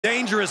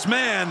Dangerous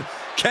man,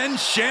 Ken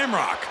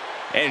Shamrock.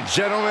 And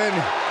gentlemen,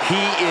 he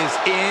is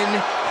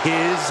in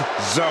his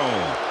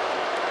zone.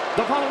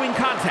 The following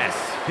contest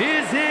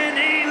is an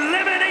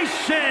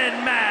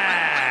elimination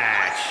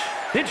match.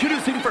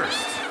 Introducing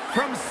first,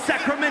 from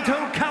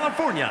Sacramento,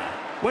 California,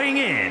 weighing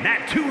in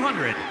at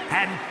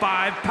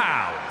 205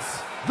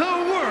 pounds, the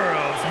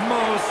world's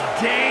most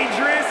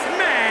dangerous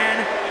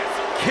man,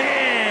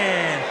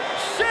 Ken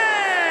Shamrock.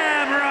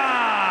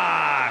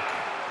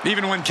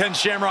 Even when Ken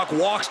Shamrock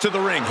walks to the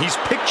ring, he's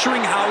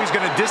picturing how he's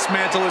going to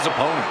dismantle his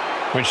opponent.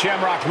 When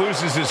Shamrock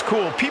loses his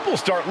cool, people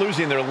start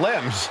losing their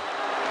limbs.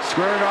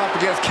 Squaring off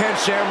against Ken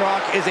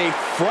Shamrock is a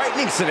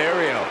frightening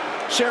scenario.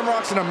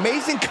 Shamrock's an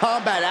amazing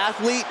combat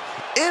athlete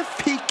if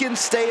he can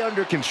stay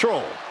under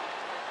control.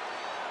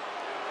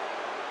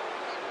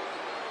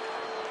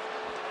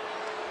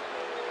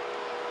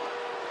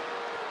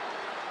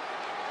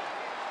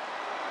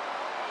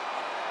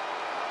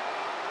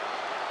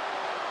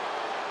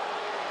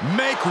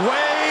 Make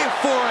way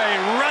for a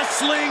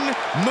wrestling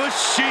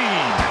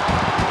machine.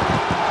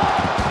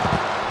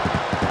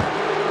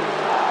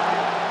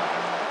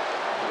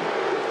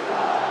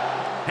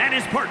 And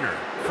his partner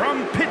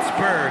from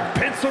Pittsburgh,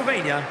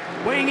 Pennsylvania,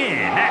 weighing in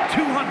at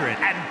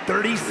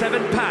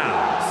 237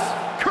 pounds,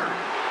 Kurt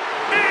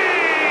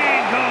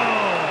Angle.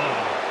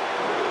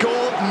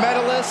 Gold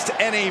medalist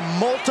and a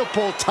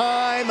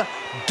multiple-time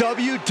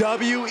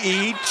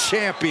WWE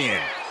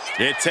champion.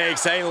 It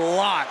takes a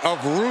lot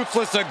of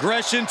ruthless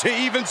aggression to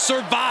even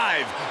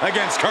survive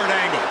against Kurt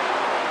Angle.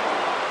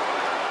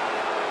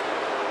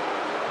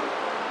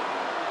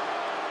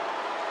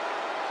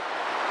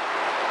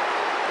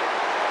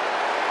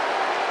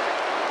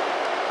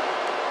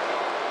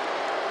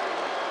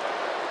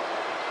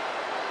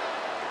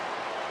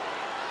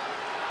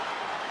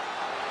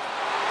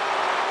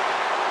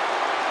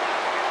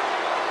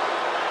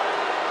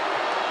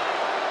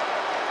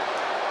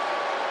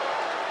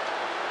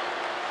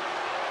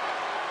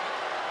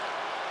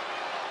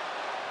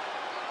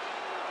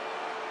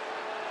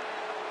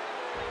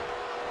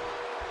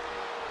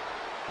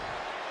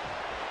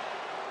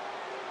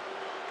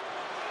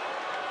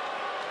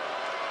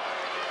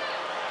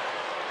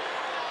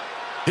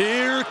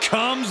 Here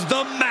comes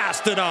the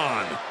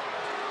Mastodon.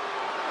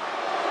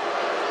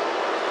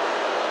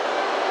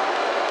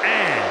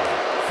 And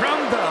from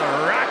the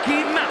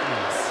Rocky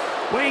Mountains,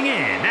 weighing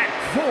in at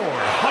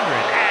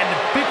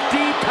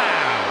 450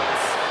 pounds,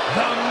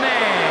 the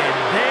man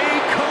they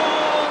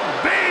call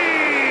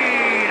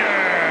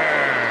Vader.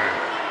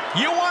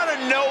 You want to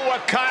know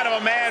what kind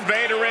of a man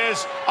Vader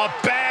is? A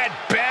bad,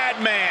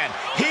 bad man.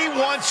 He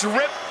once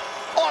ripped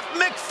off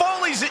Mick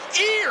Foley's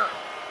ear.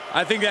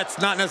 I think that's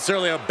not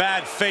necessarily a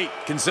bad fate,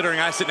 considering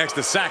I sit next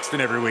to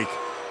Saxton every week.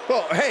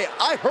 Well, hey,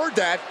 I heard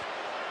that.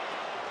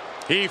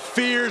 He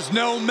fears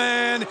no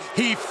man.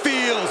 He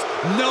feels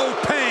no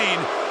pain.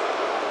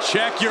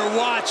 Check your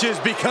watches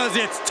because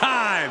it's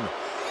time.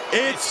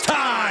 It's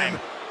time.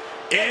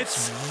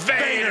 It's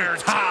Vader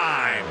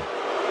time.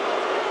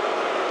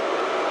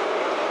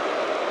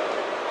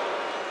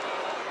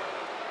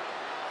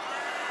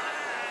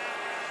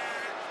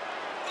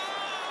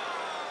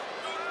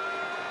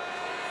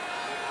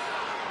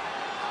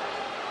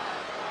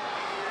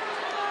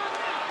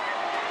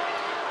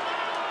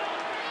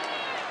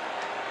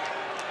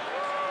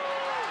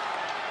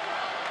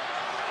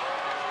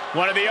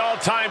 One of the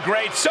all-time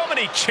greats. So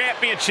many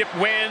championship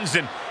wins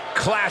and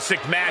classic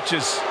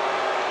matches.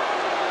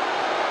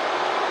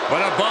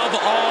 But above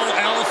all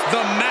else,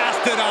 the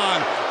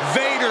Mastodon,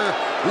 Vader,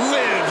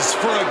 lives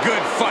for a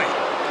good fight.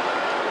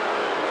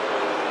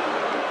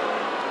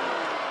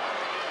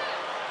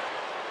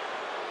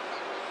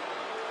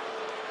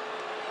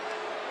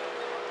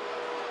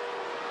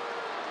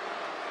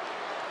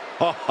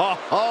 Ha ha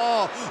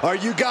ha! Are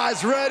you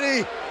guys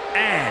ready?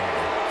 And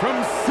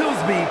from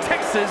Silsbee,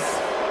 Texas,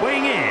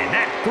 weighing in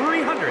at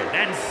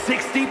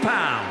 360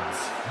 pounds,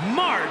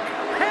 Mark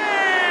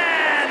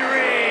Henry.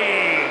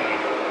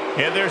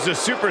 And there's a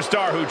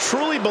superstar who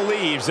truly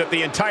believes that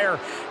the entire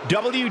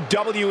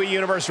WWE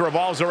Universe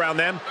revolves around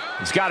them.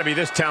 It's got to be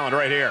this talent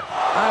right here.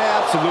 I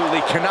absolutely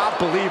cannot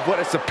believe what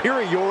a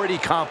superiority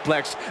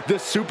complex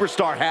this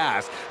superstar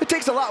has. It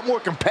takes a lot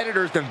more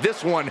competitors than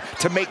this one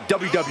to make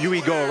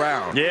WWE go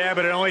around. Yeah,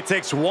 but it only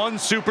takes one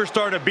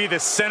superstar to be the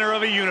center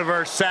of a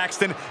universe,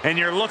 Saxton, and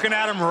you're looking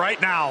at him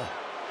right now.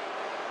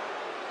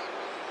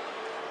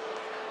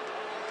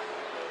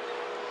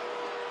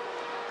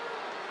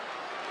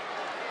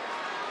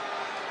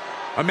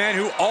 A man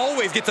who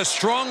always gets a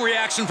strong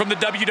reaction from the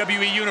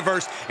WWE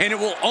Universe, and it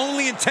will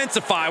only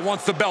intensify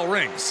once the bell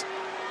rings.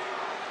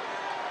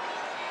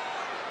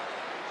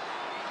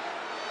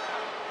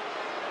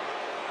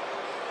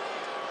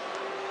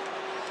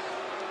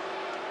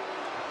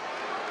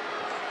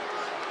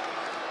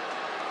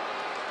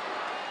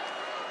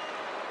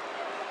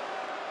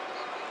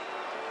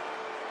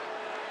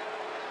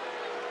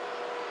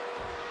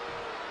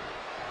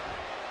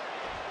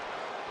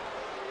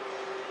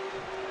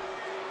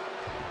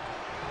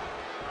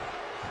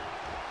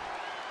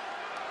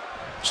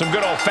 Some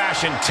good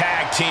old-fashioned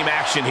tag team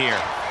action here.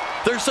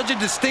 There's such a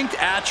distinct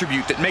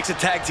attribute that makes a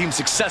tag team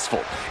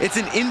successful. It's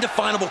an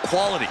indefinable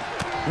quality.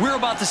 We're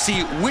about to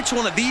see which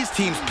one of these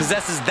teams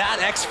possesses that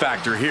X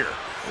factor here.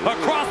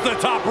 Across the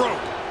top rope.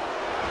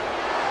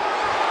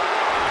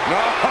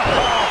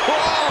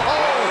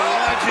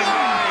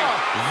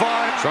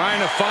 Trying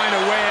to find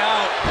a way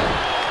out.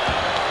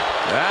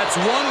 That's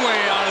one way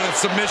out of the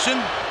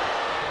submission.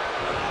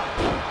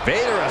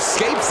 Vader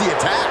escapes the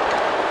attack.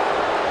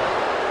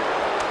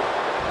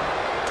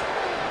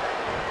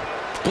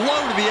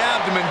 Blow to the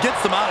abdomen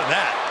gets them out of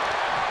that.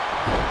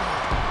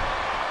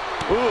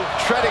 Ooh,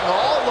 treading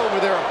all over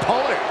their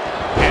opponent.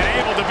 And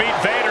able to beat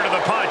Vader to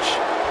the punch.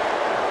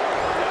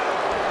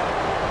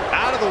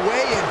 Out of the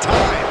way in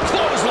time.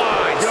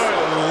 Clotheslines. Good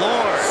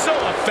Lord. So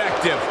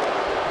effective.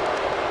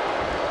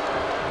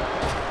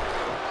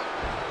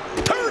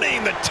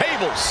 Turning the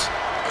tables.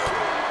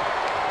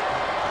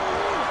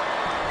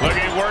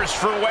 Looking worse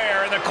for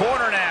wear in the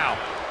corner now.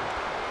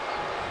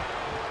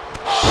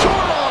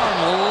 Short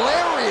arm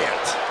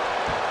lariat.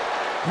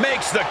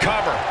 Makes the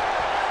cover.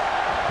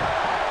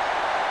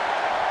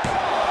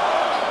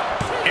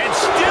 And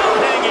still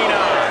hanging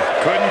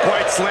on. Couldn't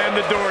quite slam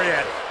the door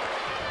yet.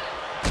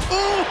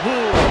 Ooh.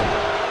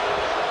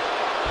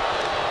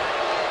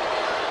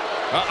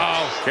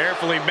 Uh-oh,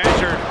 carefully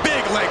measured.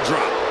 Big leg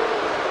drop.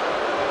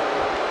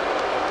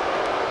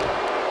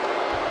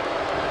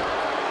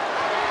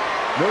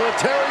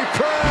 Military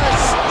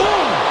press.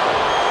 Boom.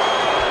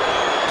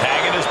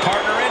 Tagging his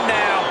partner in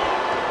now.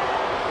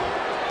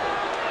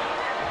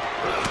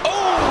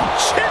 Oh,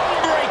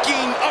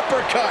 chin-breaking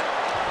uppercut.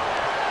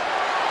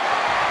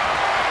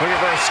 Looking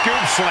for a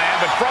scoop slam,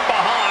 but from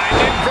behind,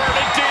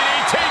 inverted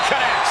DDT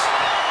connects.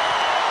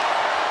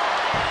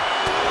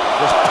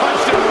 Just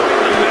punched him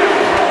right in the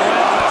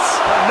mouth.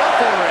 Enough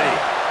already.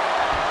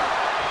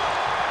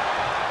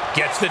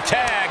 Gets the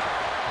tag.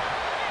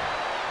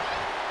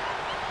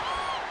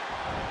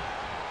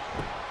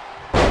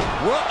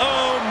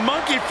 Whoa,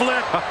 monkey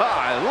flip.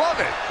 I love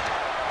it.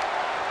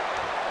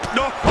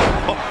 No.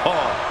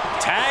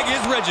 Tag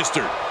is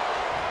registered.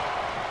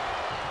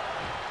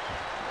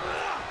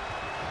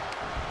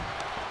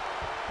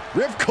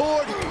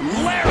 Ripcord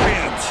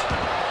Lariat.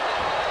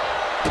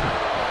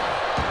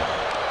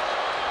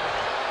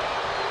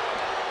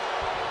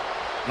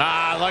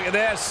 Ah, look at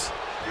this.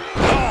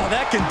 Oh,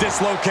 that can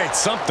dislocate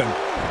something.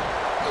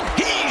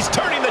 He's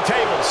turning the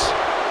tables.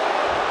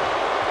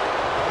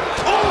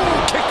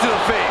 Oh, kick to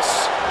the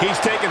face. He's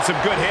taking some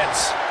good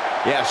hits.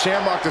 Yeah,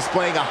 Shamrock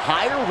displaying a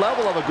higher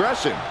level of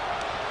aggression.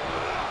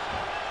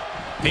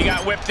 He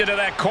got whipped into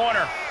that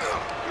corner.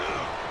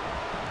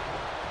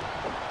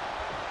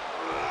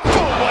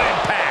 Boom, what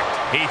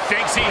impact. He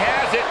thinks he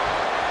has it.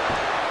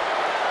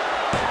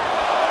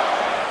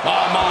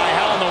 Oh my,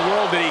 how in the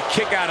world did he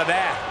kick out of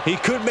that? He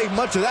couldn't make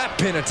much of that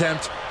pin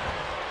attempt.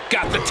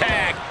 Got the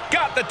tag.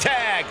 Got the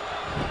tag.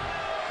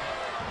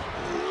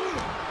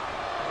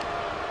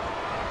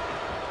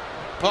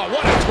 Oh,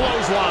 what a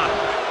clothesline.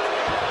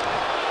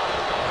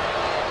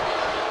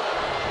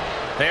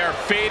 They are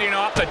feeding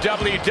off the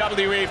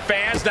WWE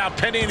fans, now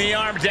pinning the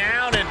arm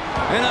down and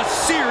a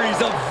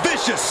series of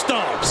vicious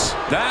stomps.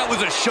 That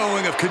was a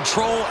showing of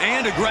control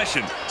and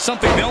aggression,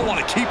 something they'll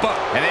want to keep up.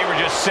 and they were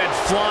just sent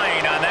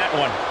flying on that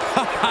one.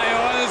 I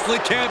honestly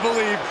can't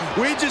believe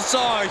we just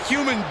saw a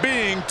human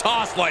being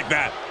tossed like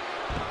that.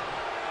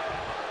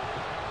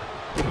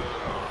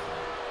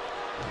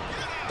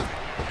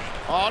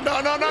 Oh,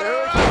 no, no, no, no,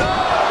 no, no!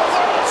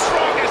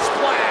 Strongest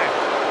splash!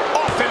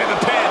 Off into the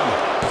pin.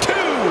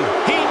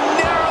 2! He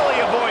narrowly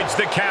avoids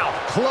the count.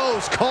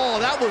 Close call.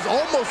 That was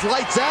almost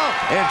lights out.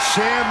 And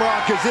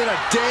Shamrock is in a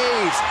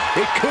daze.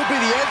 It could be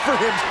the end for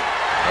him.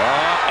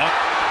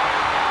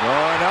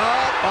 Going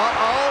up.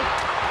 Uh-oh.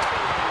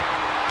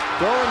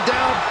 Throwing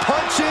down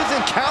punches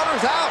and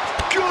counters out.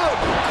 Good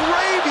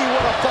gravy.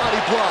 What a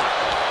body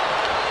block.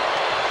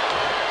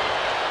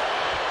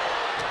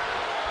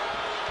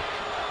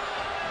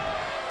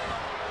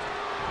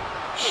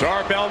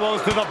 Sharp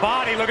elbows to the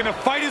body, looking to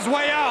fight his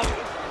way out.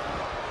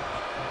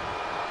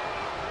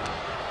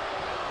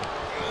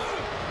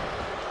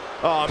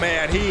 Oh,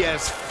 man, he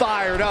is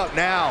fired up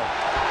now.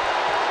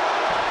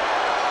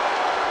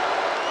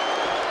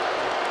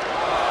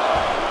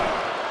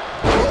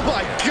 Oh,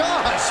 my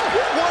gosh,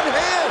 with one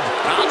hand.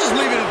 I'll just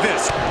leave it at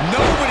this.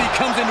 Nobody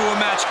comes into a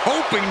match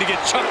hoping to get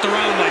chucked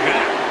around like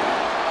that.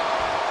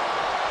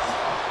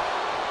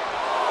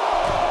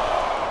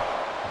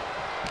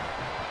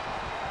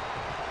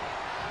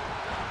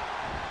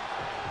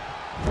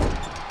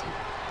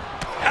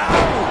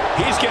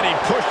 He's getting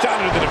pushed out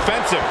into the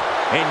defensive.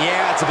 And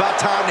yeah, it's about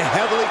time to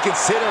heavily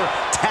consider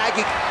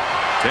tagging.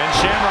 Then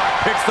Shamrock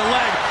picks the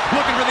leg,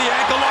 looking for the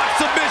ankle lock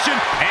submission.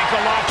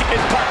 Ankle lock.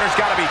 His partner's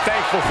got to be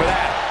thankful for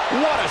that.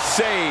 What a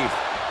save.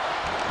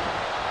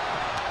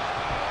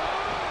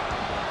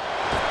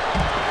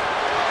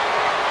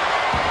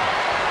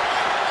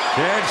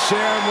 And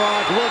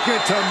Shamrock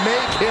looking to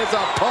make his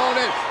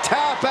opponent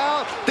tap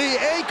out.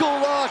 The ankle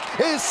lock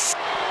is...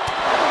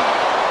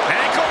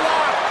 Ankle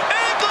lock.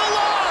 Ankle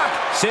lock.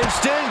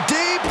 cinched in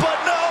deep, but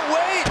no,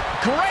 wait.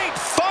 Great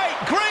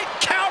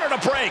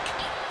break.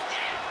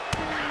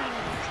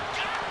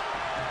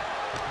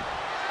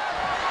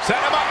 Set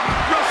him up.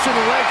 Rushing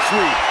the leg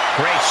sweep.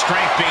 Great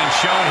strength being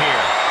shown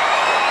here.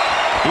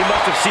 He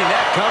must have seen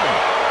that coming.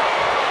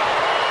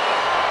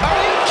 Are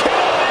you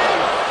kidding me?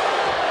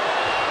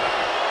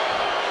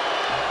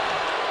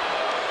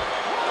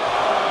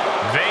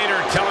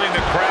 Vader telling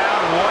the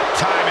crowd what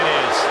time it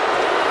is.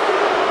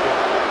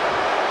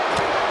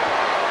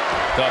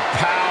 The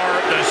power,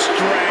 the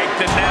strength,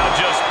 and now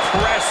just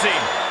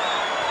pressing.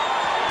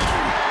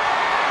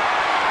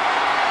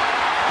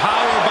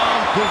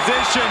 Powerbomb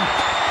position.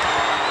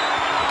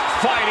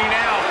 Fighting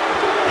out.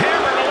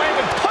 Hammering away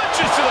with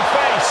punches to the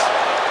face.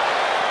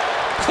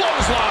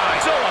 Clothesline.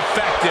 So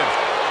effective.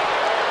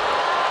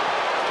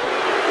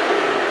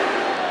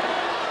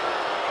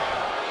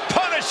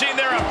 Punishing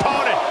their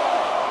opponent.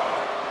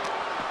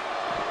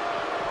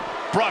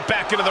 Brought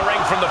back into the ring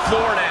from the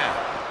floor now.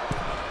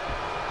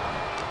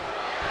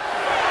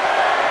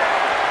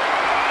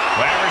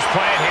 Whatever's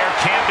playing here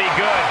can't be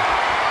good.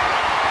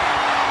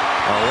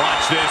 Oh,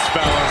 watch this,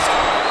 fellas.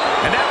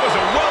 And that was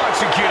a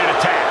well-executed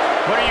attack.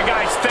 What are you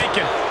guys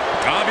thinking?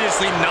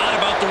 Obviously not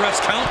about the ref's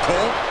count,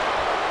 Cole.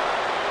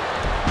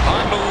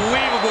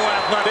 Unbelievable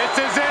athletic.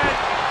 This is it.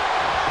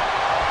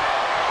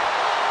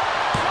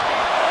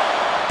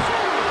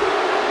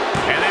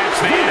 And that's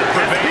the end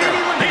for Vader.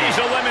 He's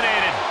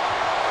eliminated.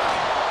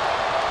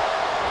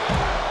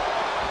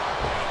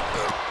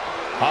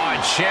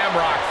 And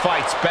Shamrock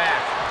fights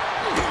back.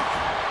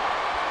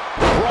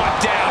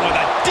 Brought down with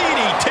a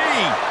DDT.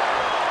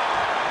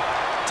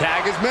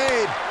 Tag is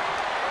made.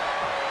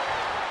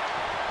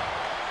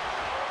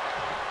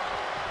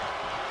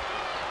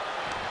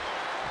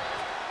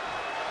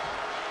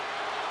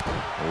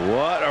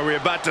 What are we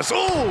about to...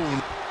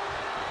 Ooh!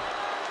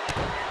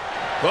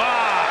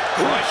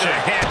 Crushing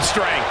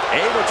hamstring.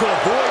 Able to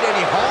avoid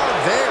any harm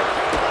there.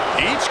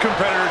 Each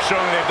competitor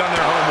showing they've done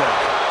their homework.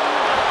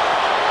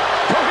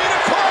 Kohina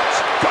clutch!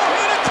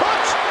 Kohina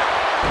clutch!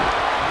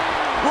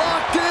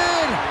 Locked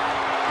in!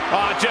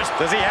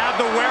 Does he have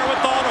the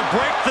wherewithal to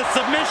break the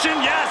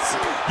submission? Yes!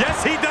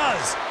 Yes, he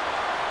does!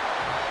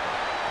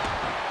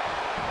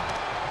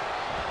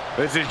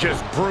 This is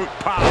just brute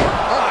power.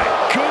 My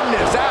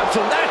goodness,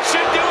 absolutely. That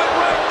should do it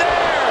right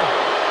there!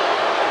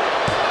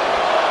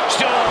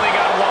 Still only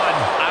got one.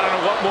 I don't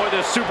know what more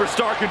this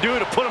superstar can do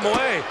to put him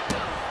away.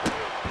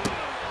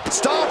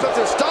 Stomp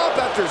after stomp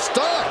after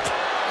stomp.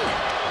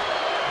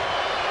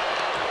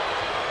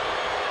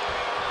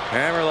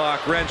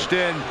 Hammerlock wrenched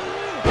in.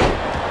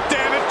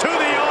 Damn it, to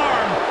the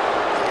arm!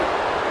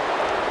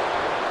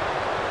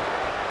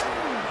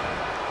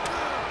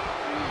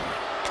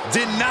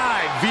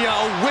 Denied via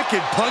a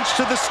wicked punch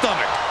to the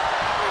stomach.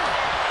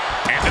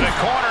 Into the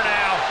corner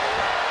now.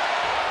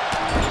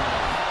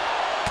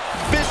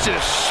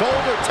 Vicious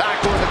shoulder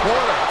tackle in the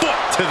corner. Foot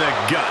to the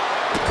gut.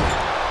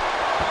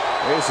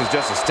 This is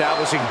just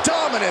establishing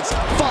dominance,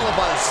 followed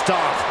by a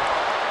stomp.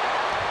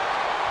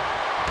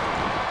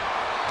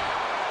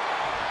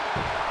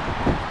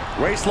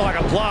 Waistlock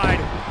applied.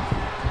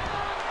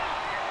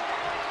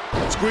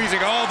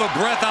 Squeezing all the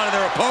breath out of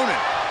their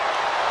opponent.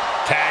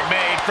 Tag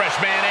made, fresh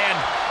man in.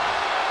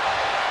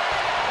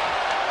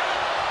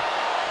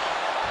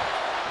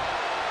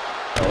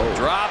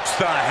 Drops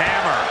the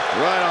hammer.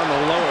 Right on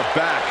the lower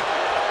back.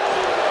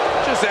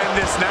 Just end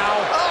this now.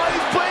 Oh,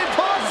 he's playing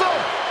possum!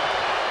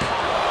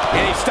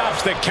 And he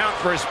stops the count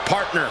for his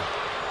partner.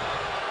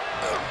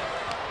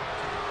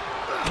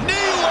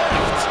 Knee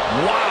lift!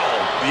 Wow.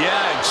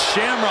 Yeah, and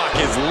Shamrock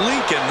is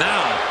leaking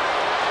now.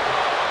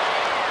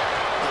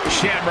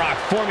 Shamrock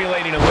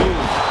formulating a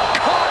move.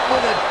 Caught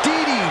with a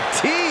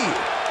DDT!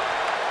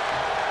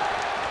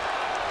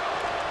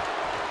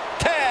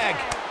 Tag!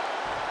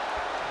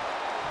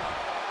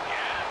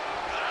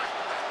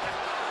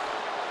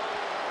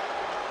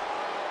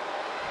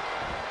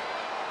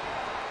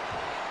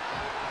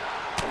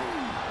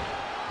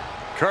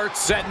 Kurt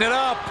setting it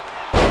up.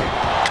 Kurt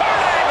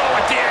Angle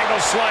with the angle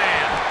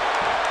slam.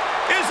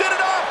 Is it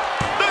enough?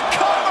 The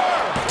cover!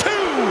 2!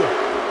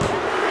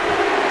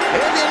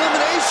 And the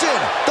elimination!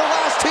 The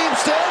last team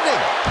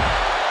standing!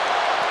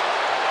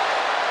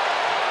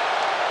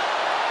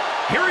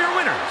 Here are your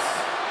winners.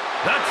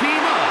 The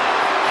team of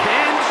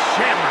Ken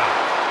Shamrock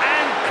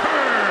and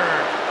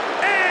Kurt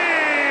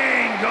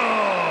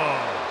Angle.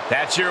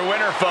 That's your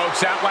winner,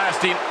 folks,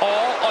 outlasting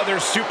all other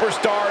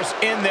superstars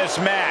in this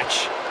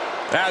match.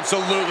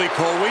 Absolutely,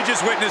 Cole. We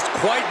just witnessed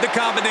quite the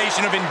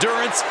combination of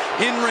endurance,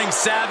 in-ring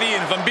savvy,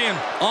 and if I'm being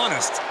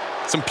honest,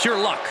 some pure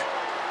luck.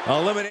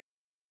 Eliminate.